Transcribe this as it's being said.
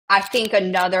I think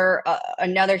another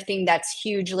thing that's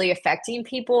hugely affecting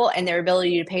people and their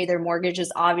ability to pay their mortgage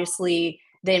is obviously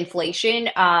the inflation.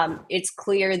 It's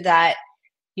clear that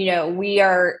we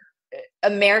are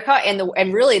America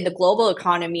and really the global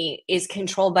economy is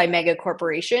controlled by mega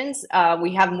corporations.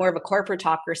 We have more of a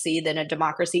corporatocracy than a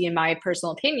democracy, in my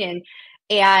personal opinion,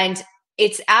 and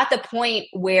it's at the point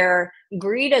where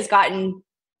greed has gotten,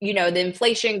 the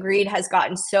inflation greed has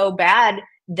gotten so bad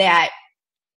that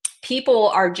people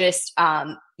are just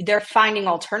they're finding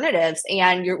alternatives,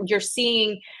 and you're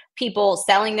seeing people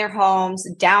selling their homes,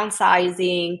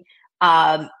 downsizing.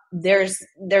 There's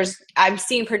I'm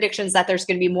seeing predictions that there's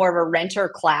going to be more of a renter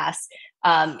class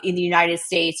in the United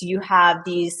States. You have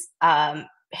these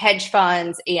hedge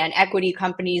funds and equity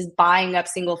companies buying up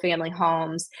single family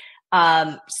homes.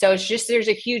 So it's just there's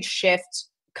a huge shift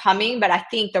coming, but I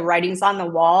think the writing's on the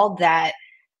wall that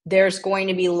there's going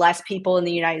to be less people in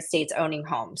the United States owning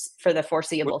homes for the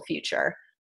foreseeable future.